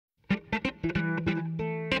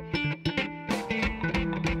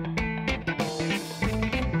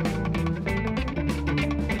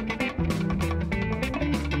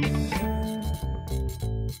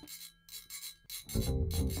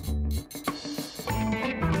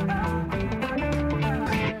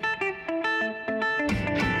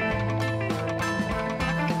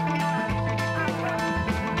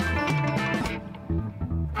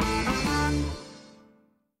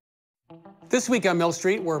This week on Mill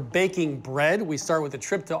Street, we're baking bread. We start with a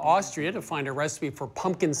trip to Austria to find a recipe for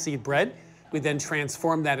pumpkin seed bread. We then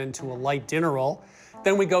transform that into a light dinner roll.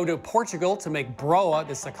 Then we go to Portugal to make broa.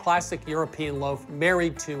 This is a classic European loaf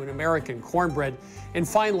married to an American cornbread. And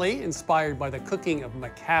finally, inspired by the cooking of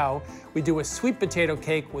Macau, we do a sweet potato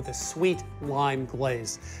cake with a sweet lime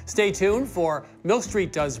glaze. Stay tuned for Mill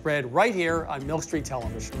Street Does Bread right here on Mill Street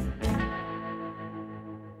Television.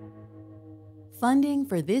 Funding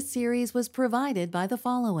for this series was provided by the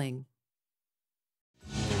following.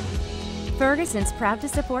 Ferguson's proud to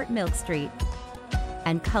support Milk Street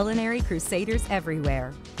and culinary crusaders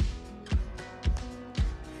everywhere.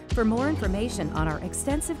 For more information on our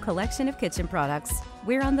extensive collection of kitchen products,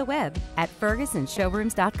 we're on the web at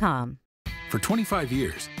fergusonshowrooms.com. For 25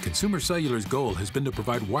 years, Consumer Cellular's goal has been to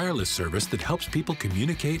provide wireless service that helps people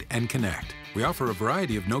communicate and connect. We offer a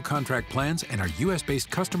variety of no-contract plans, and our U.S.-based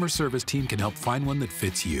customer service team can help find one that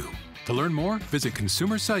fits you. To learn more, visit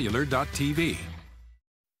consumercellular.tv.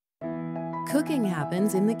 Cooking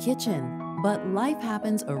happens in the kitchen, but life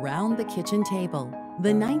happens around the kitchen table.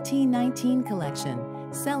 The 1919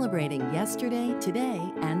 collection, celebrating yesterday,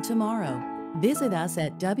 today, and tomorrow. Visit us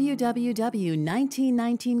at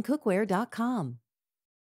www.1919cookware.com.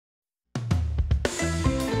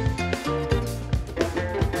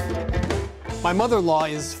 My mother-in-law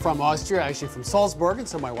is from Austria, actually from Salzburg, and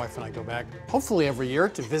so my wife and I go back hopefully every year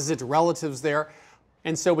to visit relatives there.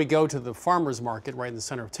 And so we go to the farmer's market right in the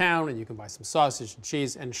center of town, and you can buy some sausage and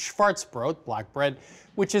cheese and Schwarzbrot, black bread,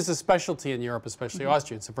 which is a specialty in Europe, especially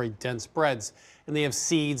Austria. It's a very dense breads, and they have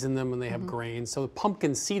seeds in them and they have grains. So the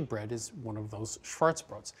pumpkin seed bread is one of those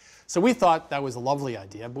Schwarzbrots. So we thought that was a lovely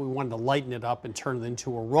idea, but we wanted to lighten it up and turn it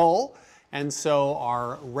into a roll. And so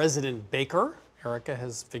our resident baker, Erika,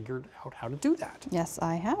 has figured out how to do that. Yes,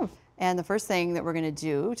 I have. And the first thing that we're going to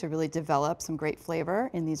do to really develop some great flavor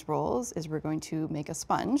in these rolls is we're going to make a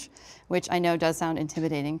sponge, which I know does sound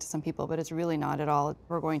intimidating to some people, but it's really not at all.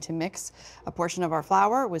 We're going to mix a portion of our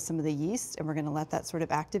flour with some of the yeast, and we're going to let that sort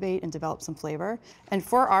of activate and develop some flavor. And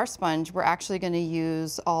for our sponge, we're actually going to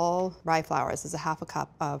use all rye flour. This is a ½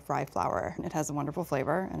 cup of rye flour. It has a wonderful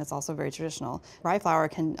flavor, and it's also very traditional. Rye flour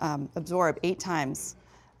can absorb 8 times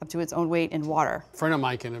up to its own weight in water. A friend of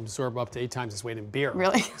mine can absorb up to 8 times its weight in beer.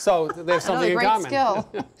 Really? So they have something in common. Great skill.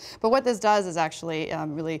 But what this does is actually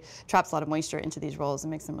really traps a lot of moisture into these rolls and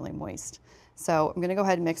makes them really moist. So I'm gonna go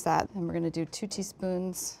ahead and mix that, and we're gonna do 2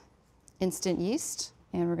 teaspoons instant yeast,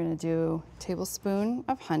 and we're gonna do a tablespoon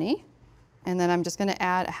of honey. And then I'm just gonna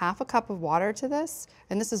add a ½ cup of water to this.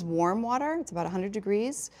 And this is warm water, it's about 100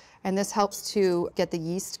 degrees. And this helps to get the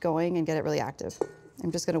yeast going and get it really active.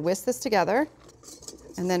 I'm just gonna whisk this together.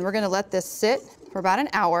 And then we're gonna let this sit for about an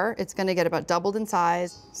hour. It's gonna get about doubled in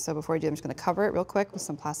size. So before I do, I'm just gonna cover it real quick with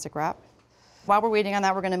some plastic wrap. While we're waiting on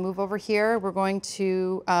that, we're gonna move over here. We're going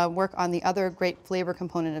to work on the other great flavor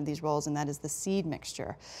component of these rolls, and that is the seed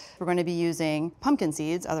mixture. We're gonna be using pumpkin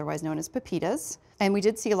seeds, otherwise known as pepitas. And we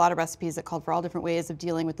did see a lot of recipes that called for all different ways of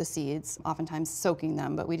dealing with the seeds, oftentimes soaking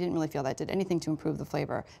them, but we didn't really feel that did anything to improve the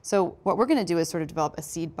flavor. So what we're gonna do is sort of develop a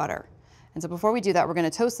seed butter. And so before we do that, we're going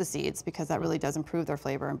to toast the seeds because that really does improve their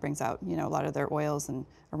flavor and brings out, a lot of their oils and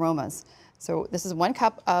aromas. So this is 1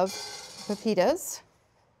 cup of pepitas,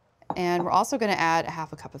 and we're also going to add a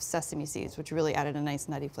 ½ cup of sesame seeds, which really added a nice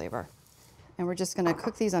nutty flavor. And we're just going to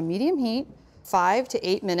cook these on medium heat, 5 to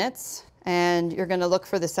 8 minutes, and you're going to look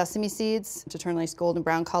for the sesame seeds to turn a nice golden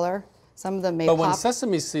brown color. Some of them may pop. But when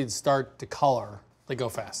sesame seeds start to color, they go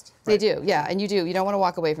fast. Right? They do, yeah, and you do. You don't want to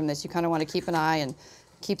walk away from this. You kind of want to keep an eye and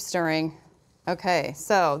keep stirring. Okay,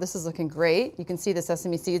 so this is looking great. You can see the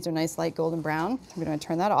sesame seeds are nice light golden brown. We're going to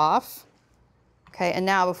turn that off. Okay, and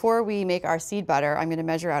now before we make our seed butter, I'm going to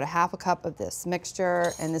measure out a ½ cup of this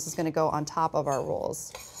mixture, and this is going to go on top of our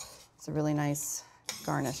rolls. It's a really nice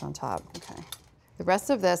garnish on top. Okay, the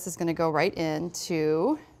rest of this is going to go right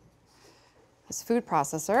into this food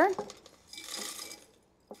processor.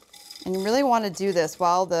 And you really want to do this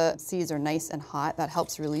while the seeds are nice and hot. That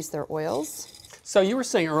helps release their oils. So you were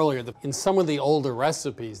saying earlier that in some of the older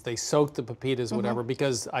recipes, they soak the pepitas, whatever,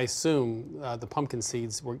 because I assume the pumpkin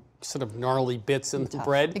seeds were sort of gnarly bits in the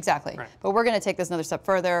bread. Exactly. Right. But we're going to take this another step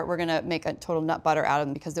further. We're going to make a total nut butter out of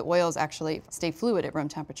them because the oils actually stay fluid at room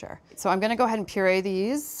temperature. So I'm going to go ahead and puree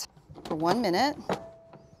these for 1 minute.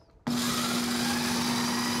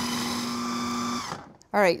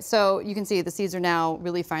 All right, so you can see the seeds are now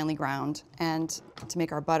really finely ground. And to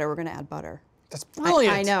make our butter, we're going to add butter. That's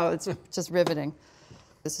brilliant. I know, it's just riveting.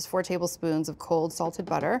 This is 4 tablespoons of cold salted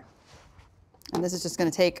butter. And this is just going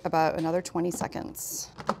to take about another 20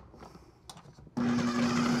 seconds.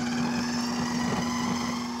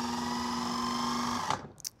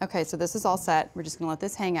 Okay, so this is all set. We're just going to let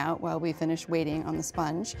this hang out while we finish waiting on the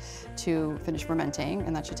sponge to finish fermenting,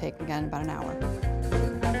 and that should take, again, about an hour.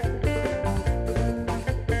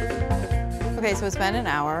 Okay, so it's been an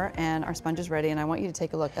hour and our sponge is ready, and I want you to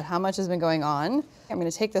take a look at how much has been going on. I'm going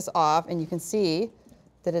to take this off and you can see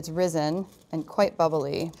that it's risen and quite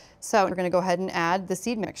bubbly. So we're going to go ahead and add the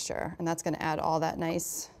seed mixture, and that's going to add all that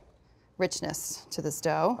nice richness to this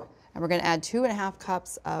dough. And we're going to add 2½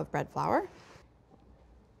 cups of bread flour.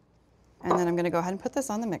 And then I'm going to go ahead and put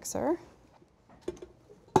this on the mixer.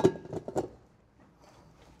 I'm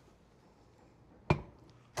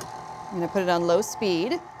going to put it on low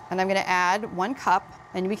speed. And I'm going to add 1 cup,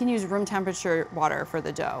 and we can use room temperature water for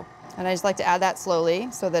the dough. And I just like to add that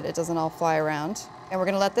slowly so that it doesn't all fly around. And we're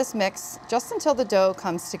going to let this mix just until the dough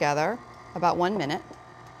comes together, about 1 minute.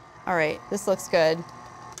 All right, this looks good.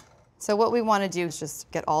 So what we want to do is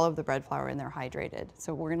just get all of the bread flour in there hydrated.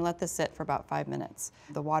 So we're going to let this sit for about 5 minutes.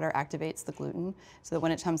 The water activates the gluten, so that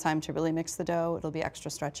when it comes time to really mix the dough, it'll be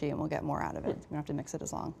extra stretchy and we'll get more out of it. We don't have to mix it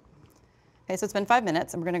as long. Okay, so it's been 5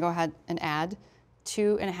 minutes, and we're going to go ahead and add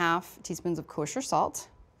 2½ teaspoons of kosher salt.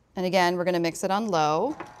 And again, we're going to mix it on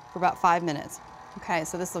low for about 5 minutes. Okay,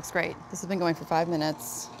 so this looks great. This has been going for 5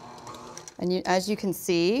 minutes. And as you can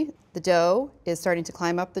see, the dough is starting to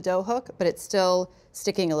climb up the dough hook, but it's still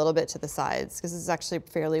sticking a little bit to the sides because this is actually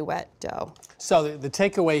fairly wet dough. So the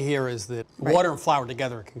takeaway here is that water and flour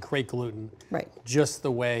together can create gluten. Right. Just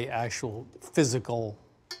the way actual physical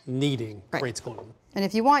kneading creates gluten. And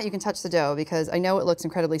if you want, you can touch the dough, because I know it looks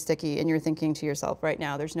incredibly sticky and you're thinking to yourself right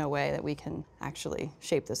now, there's no way that we can actually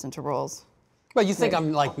shape this into rolls. Well, you think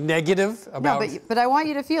I'm like negative about... No, but I want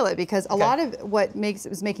you to feel it, because a lot of what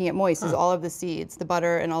was making it moist is all of the seeds, the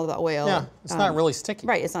butter and all of the oil. Yeah, it's not really sticky.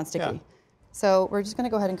 Right, it's not sticky. Yeah. So we're just going to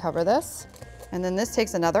go ahead and cover this. And then this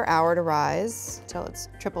takes another hour to rise until it's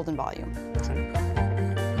tripled in volume.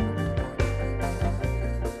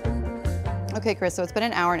 Okay, Chris, so it's been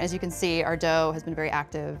an hour, and as you can see, our dough has been very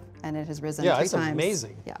active, and it has risen 3 times. Yeah, it's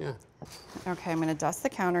amazing. Yeah. Okay, I'm going to dust the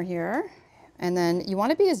counter here. And then you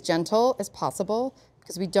want to be as gentle as possible,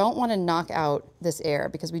 because we don't want to knock out this air,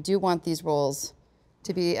 because we do want these rolls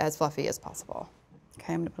to be as fluffy as possible.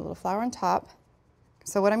 Okay, I'm going to put a little flour on top.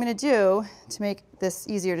 So what I'm going to do to make this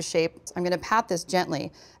easier to shape, I'm going to pat this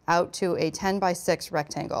gently out to a 10 by 6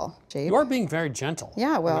 rectangle shape. You are being very gentle.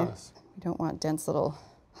 Yeah, well, we don't want dense little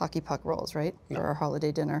hockey puck rolls, right, for our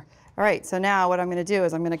holiday dinner. All right, so now what I'm going to do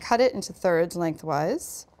is I'm going to cut it into thirds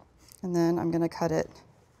lengthwise, and then I'm going to cut it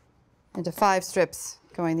into 5 strips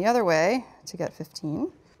going the other way to get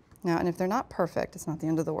 15. Now, and if they're not perfect, it's not the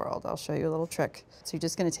end of the world. I'll show you a little trick. So you're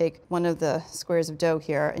just going to take one of the squares of dough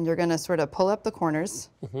here, and you're going to sort of pull up the corners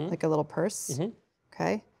like a little purse,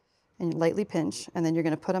 okay? And lightly pinch, and then you're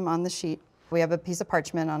going to put them on the sheet. We have a piece of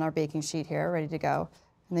parchment on our baking sheet here, ready to go.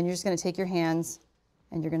 And then you're just going to take your hands,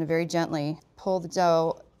 and you're going to very gently pull the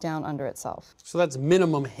dough down under itself. So that's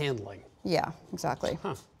minimum handling. Yeah, exactly.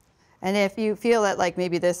 And if you feel that like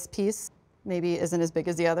maybe this piece maybe isn't as big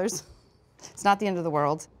as the others, it's not the end of the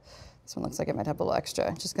world. This one looks like it might have a little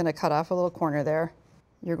extra. Just going to cut off a little corner there.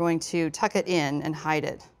 You're going to tuck it in and hide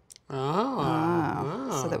it.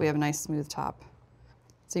 So that we have a nice smooth top.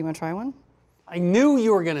 So you want to try one? I knew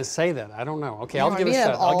you were going to say that. I don't know. Okay, I'll give it a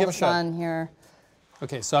shot. I'll give it a shot. Here.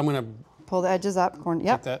 Okay, so I'm going to pull the edges up. Take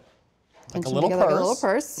that like Pinch a little purse. Like a little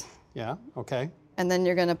purse. Yeah. Okay. And then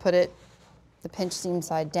you're going to put it, the pinch seam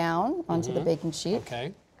side down onto the baking sheet.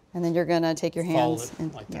 Okay. And then you're going to take your hands Fold it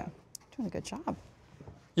and like that. Doing a good job.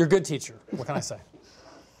 You're a good teacher. What can I say?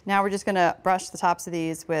 Now we're just going to brush the tops of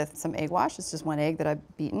these with some egg wash. It's just 1 egg that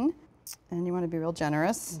I've beaten. And you want to be real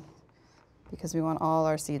generous, because we want all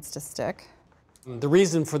our seeds to stick. The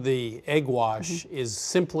reason for the egg wash is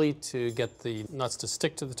simply to get the nuts to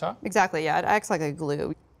stick to the top? Exactly, yeah. It acts like a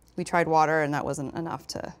glue. We tried water, and that wasn't enough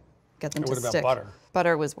to get them to stick. What about butter?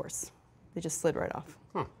 Butter was worse. They just slid right off.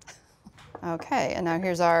 Okay, and now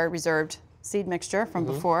here's our reserved seed mixture from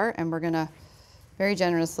before, and we're going to very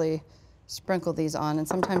generously sprinkle these on, and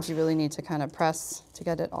sometimes you really need to kind of press to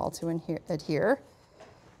get it all to adhere.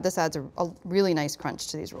 This adds a really nice crunch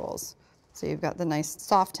to these rolls. So you've got the nice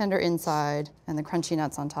soft, tender inside and the crunchy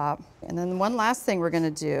nuts on top. And then one last thing we're gonna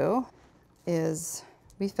do is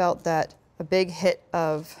we felt that a big hit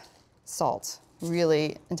of salt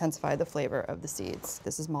really intensified the flavor of the seeds.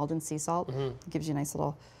 This is Malden sea salt. It gives you a nice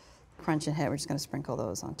little crunch and hit. We're just gonna sprinkle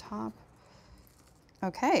those on top.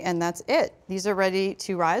 Okay, and that's it. These are ready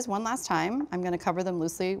to rise one last time. I'm gonna cover them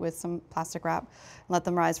loosely with some plastic wrap and let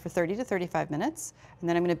them rise for 30 to 35 minutes. And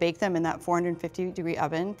then I'm gonna bake them in that 450-degree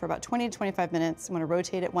oven for about 20 to 25 minutes. I'm gonna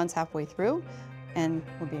rotate it once halfway through, and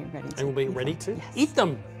we'll be ready to And we'll be ready to eat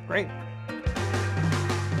them. Great.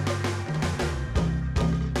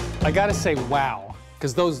 I gotta say, wow,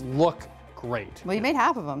 because those look great. Well, you made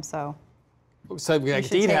half of them, so. So we get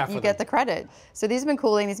to eat half of them. You get the credit. So these have been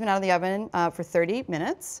cooling. These have been out of the oven for 30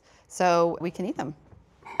 minutes, so we can eat them.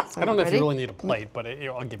 So I don't know if you really need a plate, but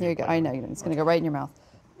I'll give you a plate. I know, it's gonna go right in your mouth.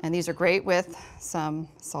 And these are great with some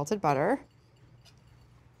salted butter.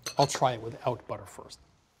 I'll try it without butter first.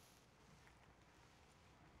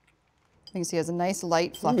 You can see it has a nice,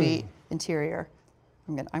 light, fluffy interior.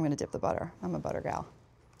 I'm gonna dip the butter. I'm a butter gal.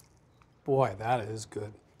 Boy, that is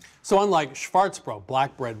good. So unlike Schwarzbrot,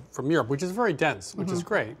 black bread from Europe, which is very dense, which is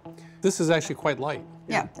great, this is actually quite light.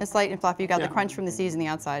 Yeah, it's light and fluffy. You got the crunch from the seeds on the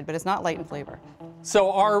outside, but it's not light in flavor.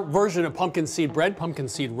 So our version of pumpkin seed bread, pumpkin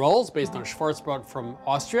seed rolls, based on Schwarzbrot from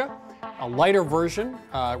Austria, a lighter version,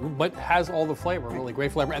 but has all the flavor, really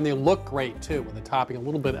great flavor, and they look great too with the topping, a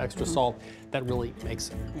little bit of extra salt that really makes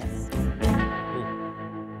it. Yes.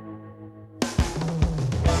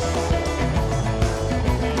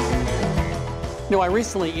 You know, I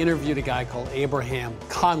recently interviewed a guy called Abraham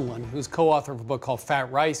Conlon, who's co-author of a book called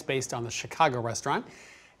Fat Rice, based on the Chicago restaurant.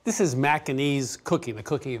 This is Macanese cooking, the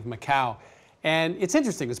cooking of Macau. And it's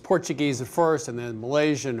interesting, it's Portuguese at first, and then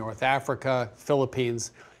Malaysia, North Africa,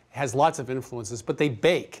 Philippines. It has lots of influences, but they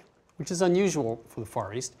bake, which is unusual for the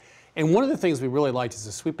Far East. And one of the things we really liked is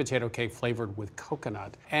a sweet potato cake flavored with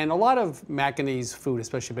coconut. And a lot of Macanese food,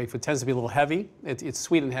 especially baked food, tends to be a little heavy. It's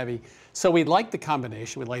sweet and heavy. So we liked the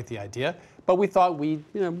combination, we liked the idea, but we thought we'd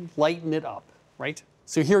lighten it up, right?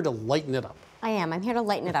 So you're here to lighten it up. I am. I'm here to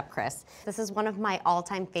lighten it up, Chris. This is one of my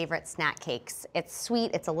all-time favorite snack cakes. It's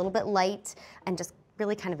sweet, it's a little bit light, and just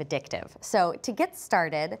really kind of addictive. So to get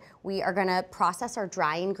started, we are gonna process our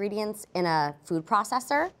dry ingredients in a food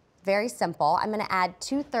processor. Very simple. I'm gonna add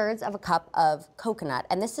 2/3 of a cup of coconut,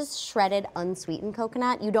 and this is shredded unsweetened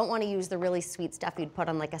coconut. You don't wanna use the really sweet stuff you'd put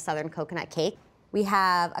on like a Southern coconut cake. We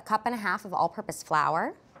have 1.5 cups of all-purpose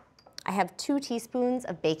flour. I have 2 teaspoons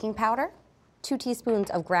of baking powder, 2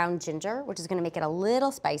 teaspoons of ground ginger, which is gonna make it a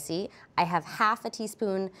little spicy. I have 1/2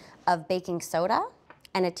 teaspoon of baking soda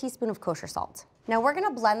and 1 teaspoon of kosher salt. Now we're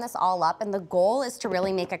gonna blend this all up, and the goal is to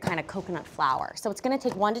really make a kind of coconut flour. So it's gonna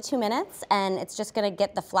take 1 to 2 minutes, and it's just gonna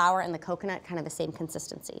get the flour and the coconut kind of the same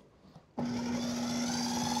consistency.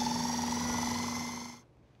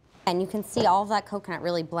 And you can see all of that coconut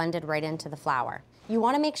really blended right into the flour. You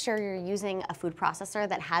wanna make sure you're using a food processor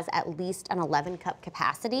that has at least an 11-cup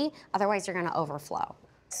capacity, otherwise you're gonna overflow.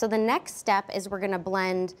 So the next step is we're gonna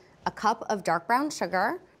blend 1 cup of dark brown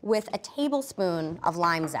sugar with 1 tablespoon of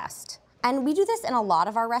lime zest. And we do this in a lot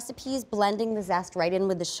of our recipes, blending the zest right in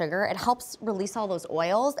with the sugar. It helps release all those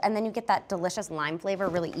oils, and then you get that delicious lime flavor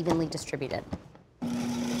really evenly distributed. And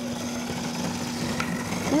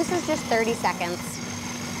this is just 30 seconds.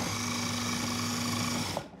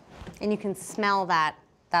 And you can smell that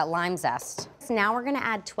lime zest. So now we're gonna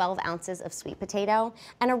add 12 ounces of sweet potato.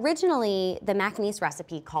 And originally, the Macanese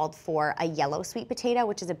recipe called for a yellow sweet potato,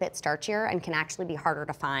 which is a bit starchier and can actually be harder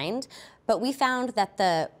to find. But we found that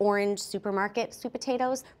the orange supermarket sweet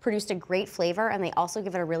potatoes produced a great flavor, and they also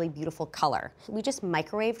give it a really beautiful color. We just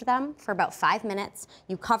microwaved them for about 5 minutes.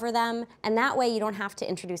 You cover them, and that way you don't have to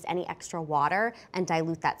introduce any extra water and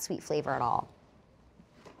dilute that sweet flavor at all.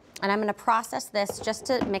 And I'm gonna process this just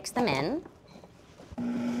to mix them in.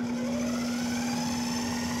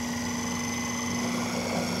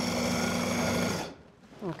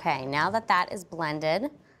 Okay, now that that is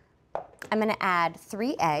blended, I'm gonna add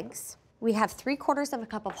 3 eggs. We have 3/4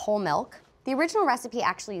 cup of whole milk. The original recipe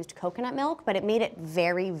actually used coconut milk, but it made it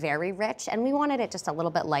very, very rich, and we wanted it just a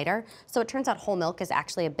little bit lighter. So it turns out whole milk is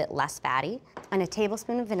actually a bit less fatty. And 1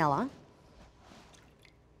 tablespoon of vanilla.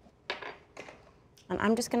 And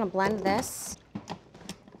I'm just gonna blend this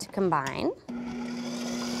to combine.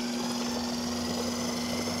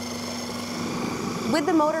 With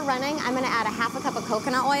the motor running, I'm gonna add 1/2 cup of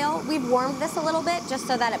coconut oil. We've warmed this a little bit just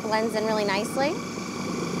so that it blends in really nicely.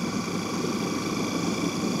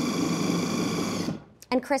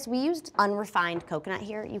 And Chris, we used unrefined coconut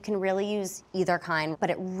here. You can really use either kind, but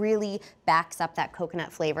it really backs up that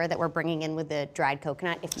coconut flavor that we're bringing in with the dried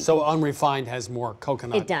coconut. So unrefined has more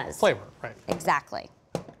coconut flavor, right? Exactly.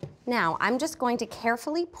 Now, I'm just going to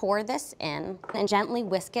carefully pour this in and gently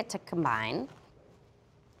whisk it to combine.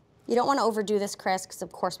 You don't want to overdo this, Chris, because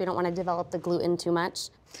of course we don't want to develop the gluten too much.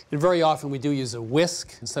 And very often we do use a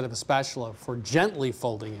whisk instead of a spatula for gently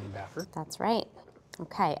folding in batter. That's right.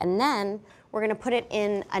 Okay, and then we're gonna put it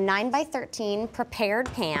in a 9x13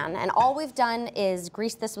 prepared pan, and all we've done is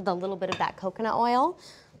grease this with a little bit of that coconut oil.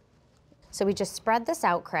 So we just spread this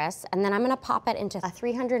out, Chris, and then I'm gonna pop it into a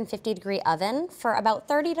 350-degree oven for about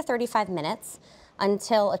 30 to 35 minutes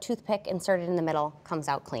until a toothpick inserted in the middle comes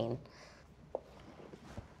out clean.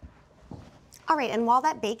 All right, and while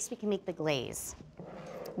that bakes, we can make the glaze.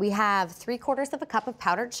 We have 3/4 of a cup of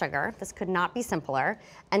powdered sugar, this could not be simpler,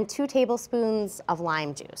 and 2 tablespoons of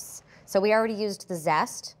lime juice. So we already used the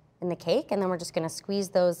zest in the cake, and then we're just gonna squeeze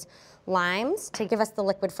those limes to give us the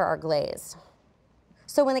liquid for our glaze.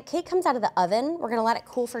 So when the cake comes out of the oven, we're gonna let it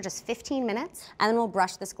cool for just 15 minutes, and then we'll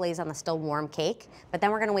brush this glaze on the still warm cake, but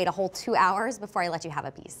then we're gonna wait a whole 2 hours before I let you have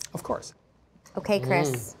a piece. Of course. Okay,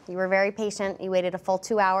 Chris, you were very patient. You waited a full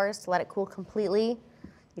 2 hours to let it cool completely.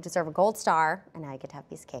 You deserve a gold star, and now you get to have a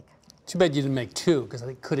piece of cake. Too bad you didn't make 2, because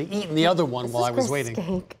I could have eaten the other one while I was waiting.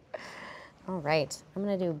 Cake. All right, I'm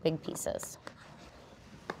gonna do big pieces.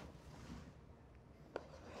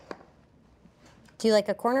 Do you like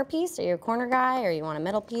a corner piece? Are you a corner guy, or you want a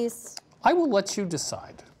middle piece? I will let you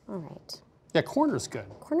decide. All right. Yeah, corner's good.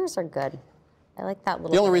 Corners are good. I like that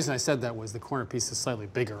little. The only reason I said that was the corner piece is slightly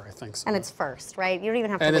bigger, I think. So. And it's first, right? You don't even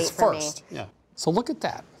have to wait for me. And it's first, yeah. So look at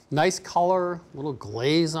that. Nice color, little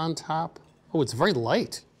glaze on top. Oh, it's very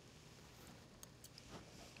light.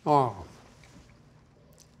 Oh.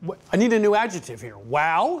 I need a new adjective here.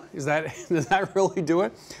 Wow, does that really do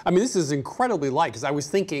it? I mean, this is incredibly light, because I was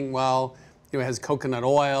thinking, well, it has coconut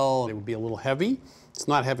oil, it would be a little heavy. It's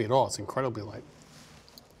not heavy at all, it's incredibly light.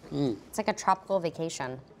 It's like a tropical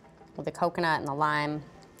vacation with the coconut and the lime.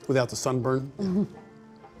 Without the sunburn.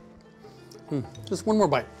 Just one more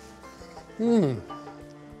bite. You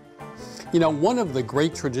know, one of the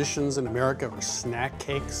great traditions in America are snack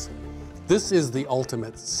cakes. This is the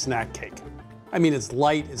ultimate snack cake. I mean, it's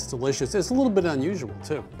light, it's delicious. It's a little bit unusual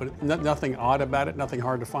too, but nothing odd about it, nothing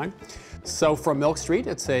hard to find. So from Milk Street,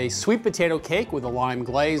 it's a sweet potato cake with a lime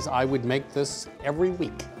glaze. I would make this every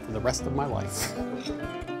week for the rest of my life.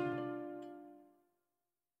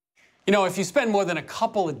 You know, if you spend more than a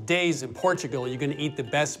couple of days in Portugal, you're going to eat the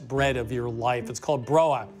best bread of your life. It's called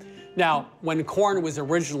Broa. Now, when corn was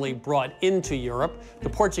originally brought into Europe, the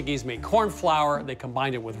Portuguese made corn flour, they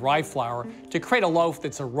combined it with rye flour to create a loaf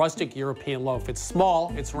that's a rustic European loaf. It's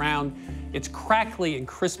small, it's round, it's crackly and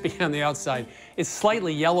crispy on the outside. It's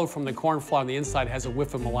slightly yellow from the corn flour on the inside, has a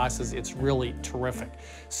whiff of molasses. It's really terrific.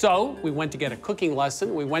 So we went to get a cooking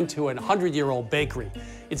lesson. We went to a 100-year-old bakery.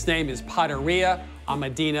 Its name is Padaria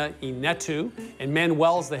Amadina e Neto, and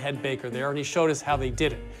Manuel's the head baker there, and he showed us how they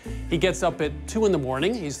did it. He gets up at 2 in the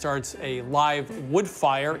morning. He starts a live wood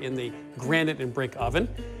fire in the granite and brick oven.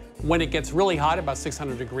 When it gets really hot, about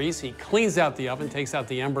 600 degrees, he cleans out the oven, takes out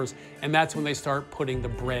the embers, and that's when they start putting the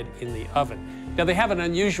bread in the oven. Now, they have an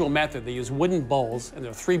unusual method. They use wooden bowls, and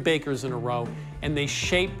there are 3 bakers in a row, and they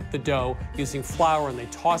shape the dough using flour, and they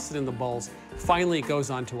toss it in the bowls. Finally, it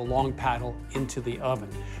goes onto a long paddle into the oven.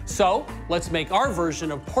 So let's make our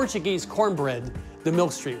version of Portuguese cornbread the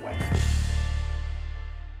Milk Street way.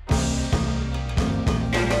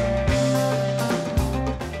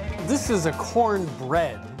 This is a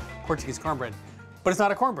cornbread, Portuguese cornbread, but it's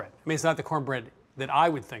not a cornbread. I mean, it's not the cornbread that I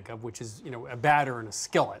would think of, which is, you know, a batter and a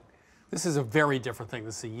skillet. This is a very different thing.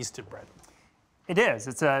 This is a yeasted bread. It is.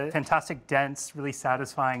 It's a fantastic, dense, really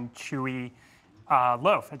satisfying, chewy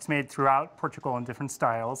loaf. It's made throughout Portugal in different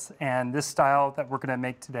styles, and this style that we're going to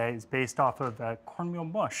make today is based off of cornmeal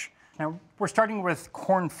mush. Now, we're starting with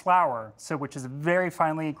corn flour, which is a very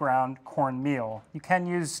finely ground cornmeal. You can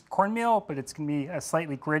use cornmeal, but it's going to be a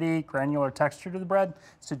slightly gritty, granular texture to the bread,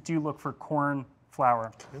 so do look for corn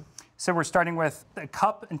flour. Okay. So we're starting with 1 2/3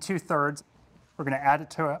 cups. We're going to add it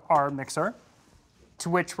to our mixer, to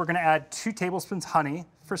which we're going to add 2 tablespoons honey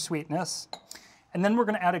for sweetness, and then we're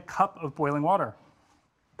going to add 1 cup of boiling water.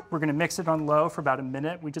 We're going to mix it on low for about a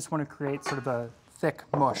minute. We just want to create sort of a thick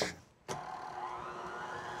mush.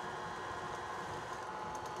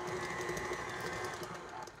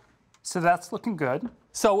 So that's looking good.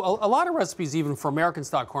 So a lot of recipes, even for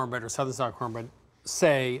American-style cornbread or Southern-style cornbread,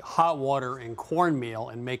 say hot water and cornmeal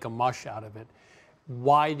and make a mush out of it.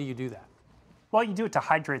 Why do you do that? Well, you do it to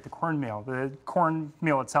hydrate the cornmeal. The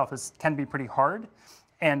cornmeal itself can be pretty hard,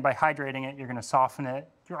 And by hydrating it, you're going to soften it.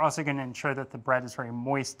 You're also going to ensure that the bread is very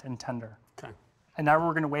moist and tender. Okay. And now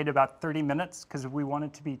we're going to wait about 30 minutes because we want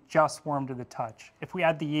it to be just warm to the touch. If we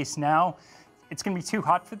add the yeast now, it's going to be too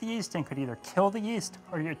hot for the yeast and could either kill the yeast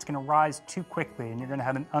or it's going to rise too quickly and you're going to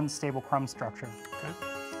have an unstable crumb structure. Okay.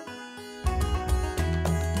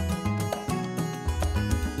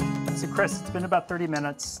 So Chris, it's been about 30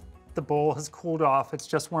 minutes. The bowl has cooled off. It's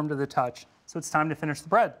just warm to the touch. So it's time to finish the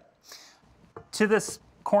bread. To this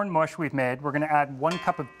corn mush we've made, we're going to add 1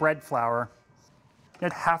 cup of bread flour,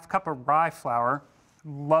 add ½ cup of rye flour.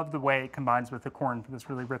 Love the way it combines with the corn for this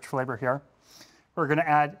really rich flavor here. We're going to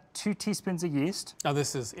add 2 teaspoons of yeast. Now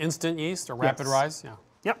this is instant yeast or rapid rise? Yeah.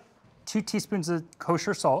 Yep. 2 teaspoons of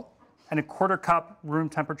kosher salt and a ¼ cup room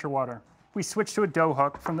temperature water. We switch to a dough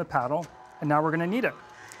hook from the paddle and now we're going to knead it.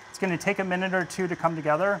 It's going to take a minute or 2 to come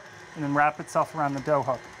together and then wrap itself around the dough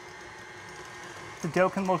hook. The dough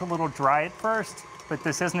can look a little dry at first, but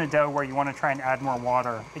this isn't a dough where you want to try and add more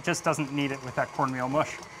water. It just doesn't need it with that cornmeal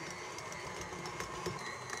mush.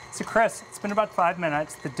 So Chris, it's been about 5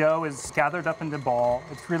 minutes. The dough is gathered up into a ball.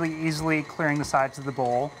 It's really easily clearing the sides of the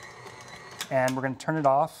bowl. And we're going to turn it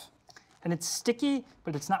off. And it's sticky,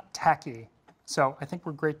 but it's not tacky. So I think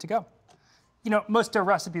we're great to go. You know, most dough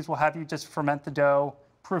recipes will have you just ferment the dough,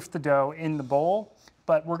 proof the dough in the bowl,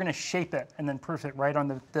 but we're going to shape it and then proof it right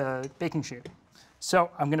on the baking sheet.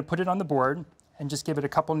 So I'm going to put it on the board and just give it a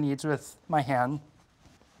couple kneads with my hand.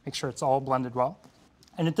 Make sure it's all blended well.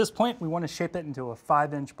 And at this point, we want to shape it into a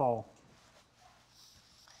 5-inch bowl.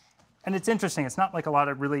 And it's interesting. It's not like a lot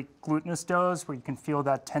of really glutinous doughs where you can feel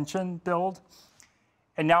that tension build.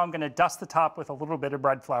 And now I'm going to dust the top with a little bit of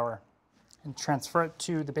bread flour and transfer it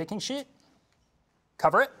to the baking sheet.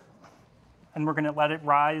 Cover it. And we're going to let it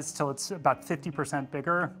rise till it's about 50%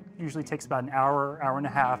 bigger. Usually takes about an hour, hour and a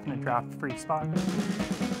half in a draft-free spot.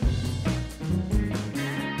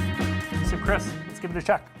 So Chris, let's give it a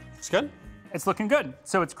check. It's good? It's looking good.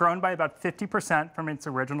 So it's grown by about 50% from its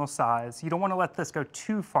original size. You don't want to let this go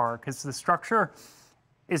too far because the structure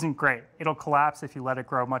isn't great. It'll collapse if you let it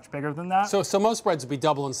grow much bigger than that. So most breads would be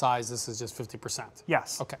double in size. This is just 50%.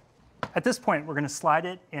 Yes. Okay. At this point, we're going to slide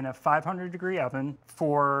it in a 500-degree oven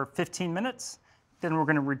for 15 minutes. Then we're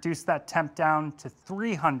going to reduce that temp down to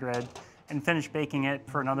 300 and finish baking it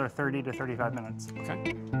for another 30 to 35 minutes.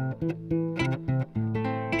 Okay.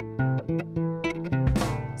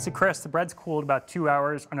 So Chris, the bread's cooled about 2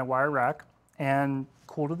 hours on a wire rack and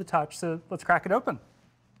cool to the touch, so let's crack it open.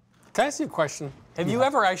 Can I ask you a question? Have you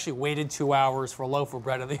ever actually waited 2 hours for a loaf of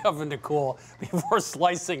bread in the oven to cool before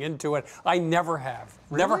slicing into it? I never have.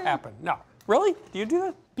 Really? Never happened. No. Really? Do you do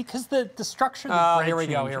that? Because the structure of the bread here we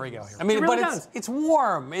go. I mean, it but really it's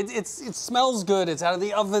warm. It smells good. It's out of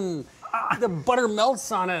the oven. The butter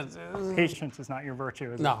melts on it. Patience is not your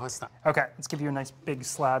virtue, is it? No, it's not. Okay, let's give you a nice big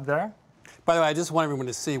slab there. By the way, I just want everyone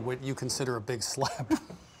to see what you consider a big slab.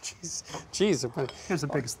 Jeez. Here's a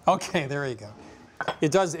big slab. Okay, there you go.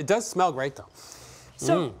 It does smell great, though.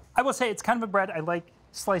 So I will say it's kind of a bread I like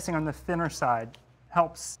slicing on the thinner side.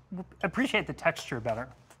 Helps appreciate the texture better.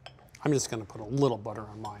 I'm just going to put a little butter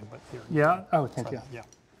on mine, but here. Yeah? Oh, thank you. Yeah.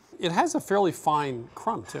 It has a fairly fine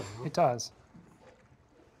crumb, too. Huh? It does.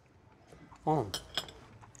 Oh.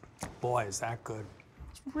 Boy, is that good.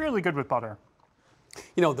 It's really good with butter.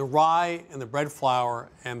 You know, the rye and the bread flour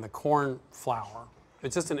and the corn flour,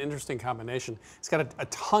 it's just an interesting combination. It's got a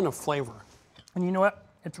ton of flavor. And you know what?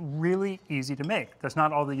 It's really easy to make. There's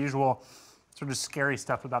not all the usual sort of scary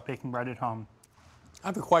stuff about baking bread at home. I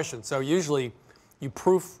have a question. So usually you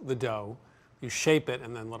proof the dough, you shape it,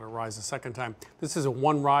 and then let it rise a second time. This is a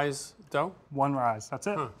 1 rise dough? 1 rise, that's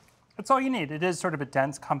it. Huh. That's all you need. It is sort of a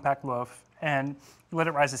dense, compact loaf, and you let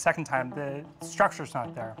it rise a second time, the structure's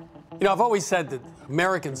not there. You know, I've always said that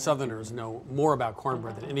American Southerners know more about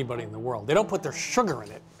cornbread than anybody in the world. They don't put their sugar in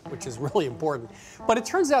it, which is really important. But it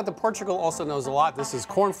turns out that Portugal also knows a lot. This is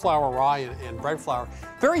corn flour, rye, and bread flour.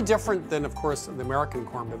 Very different than, of course, the American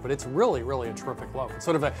cornbread, but it's really, really a terrific loaf. It's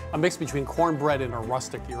sort of a mix between cornbread and a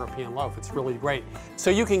rustic European loaf. It's really great. So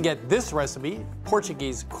you can get this recipe,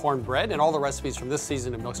 Portuguese cornbread, and all the recipes from this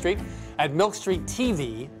season of Milk Street at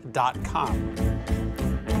milkstreettv.com.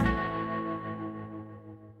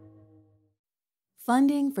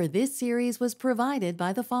 Funding for this series was provided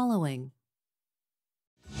by the following.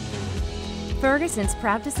 Ferguson's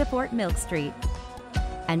proud to support Milk Street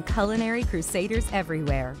and culinary crusaders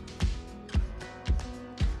everywhere.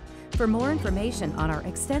 For more information on our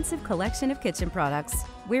extensive collection of kitchen products,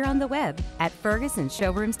 we're on the web at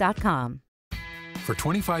fergusonshowrooms.com. For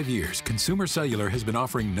 25 years, Consumer Cellular has been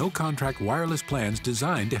offering no-contract wireless plans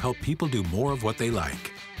designed to help people do more of what they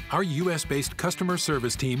like. Our US-based customer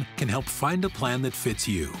service team can help find a plan that fits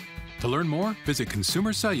you. To learn more, visit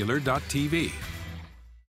consumercellular.tv.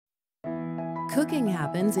 Cooking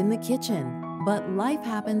happens in the kitchen, but life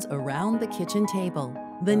happens around the kitchen table.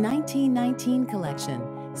 The 1919 collection,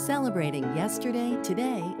 celebrating yesterday,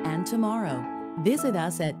 today, and tomorrow. Visit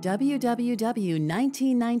us at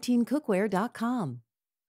www.1919cookware.com.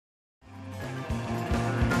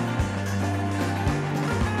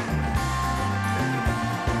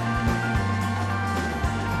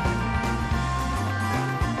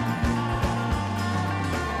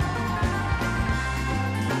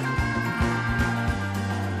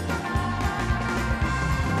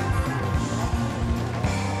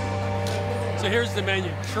 So here's the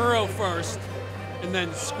menu. Churro first, and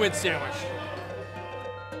then squid sandwich.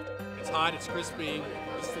 It's hot, it's crispy,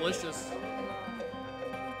 it's delicious.